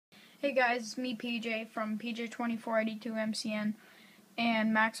Hey guys, it's me PJ from PJ2482MCN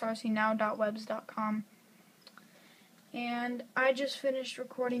and MaxRCNow.webs.com, and I just finished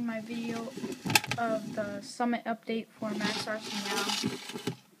recording my video of the summit update for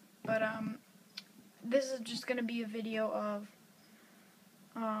MaxRCNow. But this is just gonna be a video of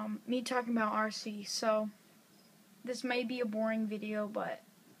me talking about RC. So this may be a boring video, but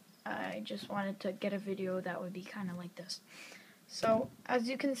I just wanted to get a video that would be kind of like this. So, as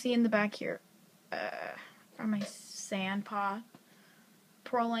you can see in the back here, are my Sandpaw,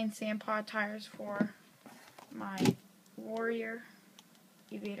 Proline Sandpaw tires for my Warrior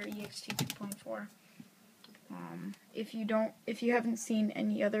Evader EXT 2.4. If you haven't seen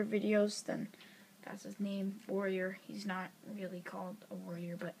any other videos, then that's his name, Warrior. He's not really called a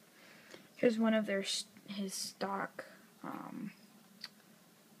Warrior, but here's one of his stock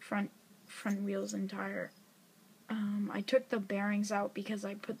front wheels and tire. I took the bearings out because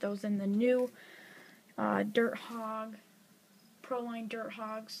I put those in the new Dirt Hog, Proline Dirt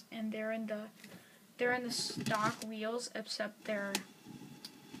Hogs, and they're in the stock wheels, except they're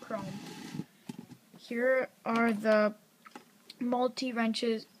chrome. Here are the multi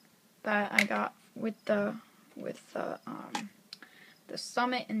wrenches that I got with the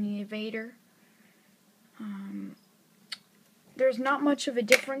Summit and the Evader. There's not much of a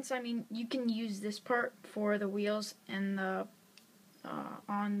difference. I mean, you can use this part for the wheels and the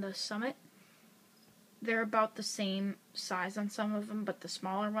on the Summit. They're about the same size on some of them, but the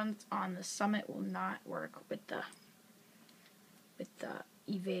smaller ones on the Summit will not work with the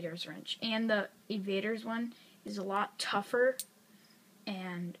Evader's wrench. And the Evader's one is a lot tougher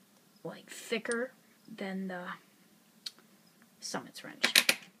and like thicker than the Summit's wrench.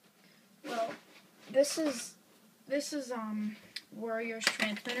 Well, this is Warrior's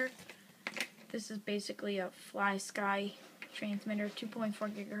transmitter. This is basically a FlySky transmitter, 2.4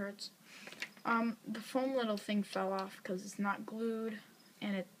 gigahertz. The foam little thing fell off because it's not glued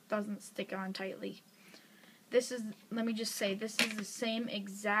and it doesn't stick on tightly. Let me just say, this is the same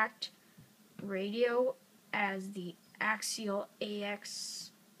exact radio as the Axial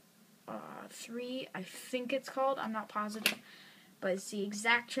AX3, I think it's called. I'm not positive, but it's the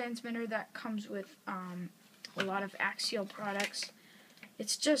exact transmitter that comes with a lot of Axial products.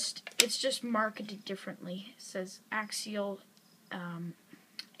 It's just marketed differently. It says Axial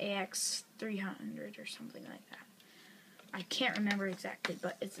AX300 or something like that. I can't remember exactly,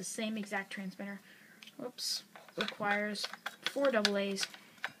 but it's the same exact transmitter. Whoops. Requires 4 AA's,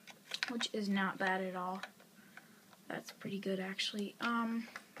 which is not bad at all. That's pretty good, actually.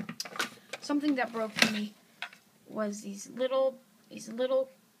 Something that broke for me was these little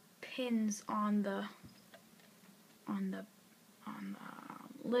pins on the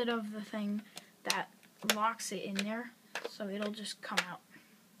lid of the thing that locks it in there, so it'll just come out.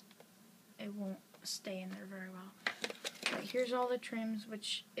 It won't stay in there very well. But here's all the trims,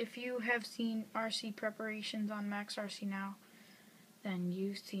 which if you have seen RC preparations on MaxRCNow, then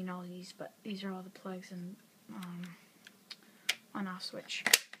you've seen all these, but these are all the plugs and on-off switch.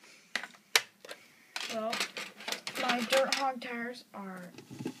 Well, my Dirt Hog tires are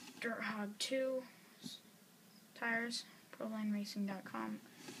Dirt Hog 2 tires, ProlineRacing.com.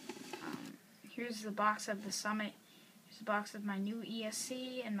 Here's the box of the Summit. Here's the box of my new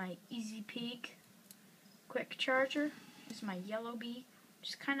ESC and my Easy Peak quick charger. Here's my Yellow Bee, which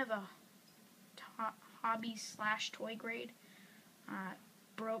is kind of a hobby / toy grade.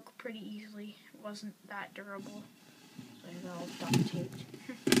 Broke pretty easily. It wasn't that durable, so it's all duct taped.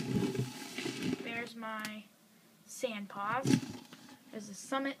 There's my Sandpaws. There's the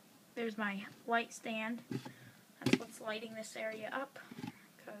Summit. There's my light stand. That's what's lighting this area up,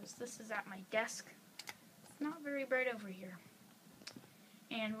 because this is at my desk. It's not very bright over here.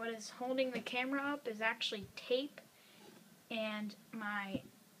 And what is holding the camera up is actually tape and my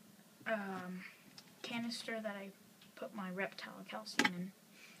canister that I put my Reptile calcium in.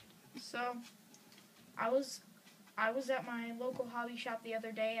 So I was at my local hobby shop the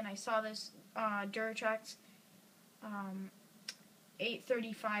other day and I saw this Duratrax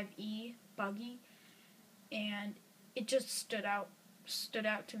 835E buggy, and it just stood out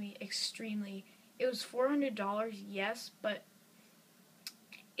to me extremely. It was $400, yes, but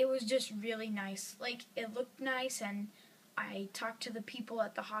it was just really nice. Like, it looked nice, and I talked to the people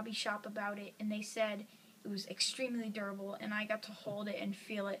at the hobby shop about it, and they said it was extremely durable, and I got to hold it and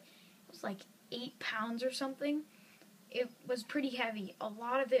feel it. It was like 8 pounds or something. It was pretty heavy. A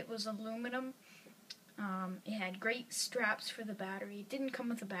lot of it was aluminum. It had great straps for the battery. It didn't come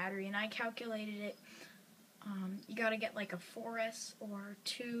with a battery, and I calculated it. You gotta get like a 4S or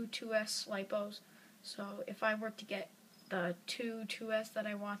 2S LiPos. So if I were to get the 2S that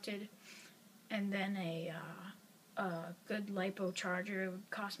I wanted, and then a good LiPo charger. It would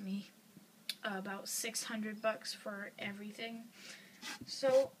cost me about $600 for everything.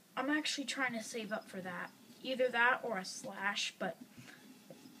 So I'm actually trying to save up for that. Either that or a Slash, but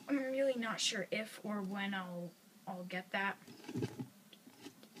I'm really not sure if or when I'll get that.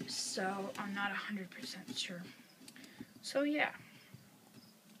 So I'm not 100% sure. So yeah.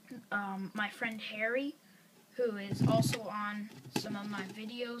 My friend Harry, who is also on some of my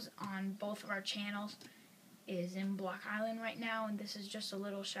videos on both of our channels, is in Block Island right now, and this is just a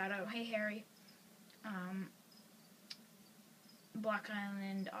little shout out. Hey Harry. Block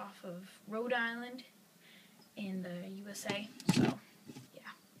Island off of Rhode Island in the USA. So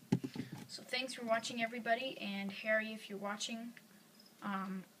yeah. So thanks for watching, everybody, and Harry, if you're watching,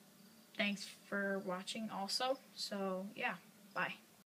 thanks for watching also. So yeah, bye.